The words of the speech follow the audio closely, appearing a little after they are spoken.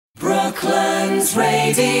Parklands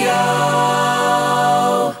Radio.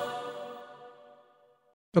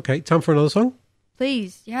 Okay, time for another song?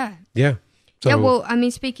 Please, yeah. Yeah. So, Yeah, well, I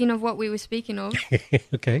mean, speaking of what we were speaking of,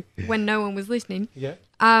 okay. when no one was listening, Yeah.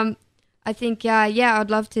 I think, I'd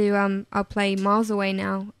love to, I'll play Miles Away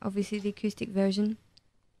now, obviously the acoustic version,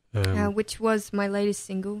 which was my latest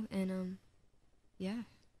single, and, here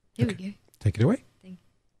we go. Take it away. Thank you.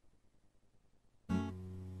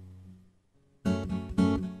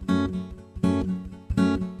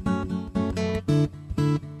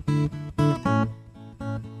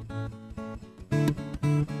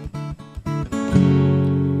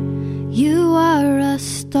 You are a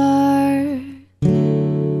star.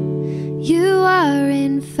 You are,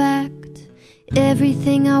 in fact,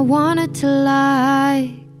 everything I wanted to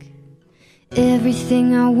like,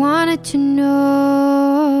 everything I wanted to know.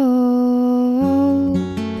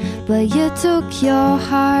 But you took your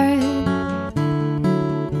heart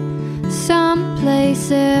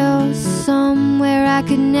someplace else, somewhere I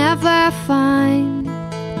could never find.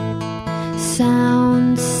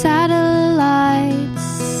 Sound satellites,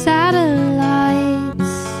 satellites.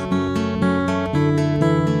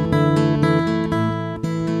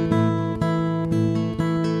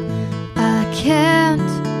 I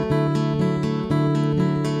can't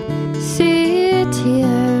sit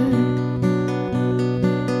here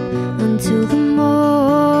until the morning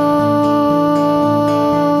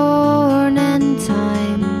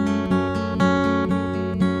time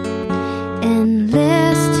and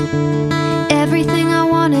list everything I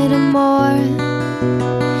wanted and more,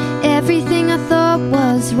 everything I thought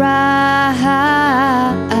was right,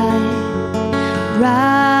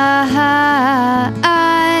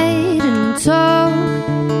 and talk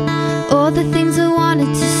all the things I wanted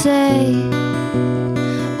to say,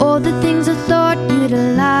 all the things I thought you'd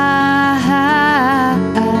like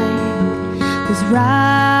was right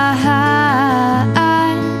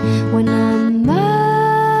when I'm miles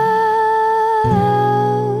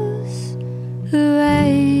away.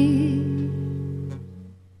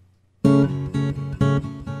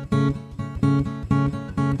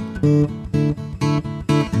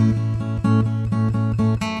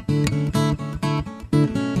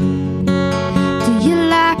 Do you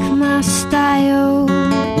like my style?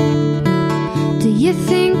 Do you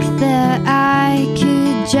think that I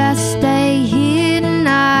could just stay here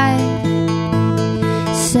tonight,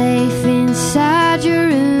 safe inside your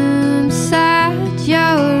room, inside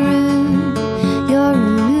your room, your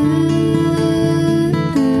room?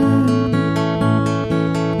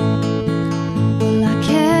 Well, I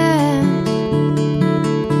can't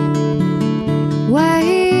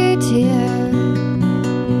wait here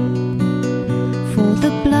for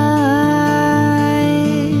the blood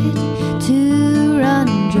to run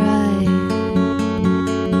dry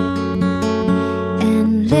and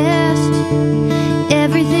list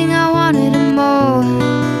everything I wanted and more,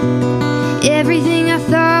 everything I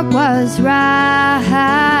thought was right,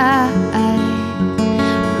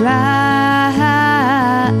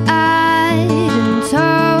 and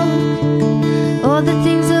talk all the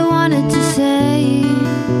things I wanted to say,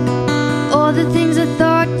 all the things I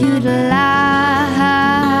thought you'd like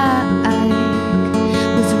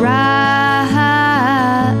was right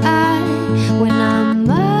when I'm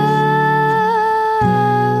miles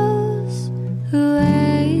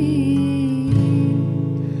away.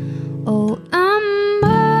 Oh, I'm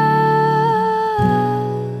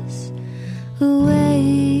miles away.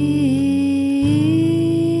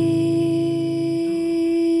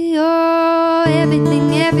 Oh, everything,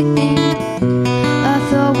 everything I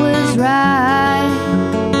thought was right.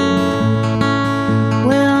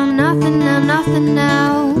 Well, nothing now, nothing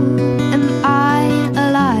now. Am I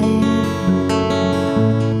alive?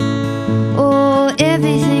 Oh,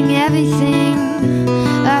 everything, everything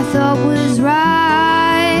I thought was right.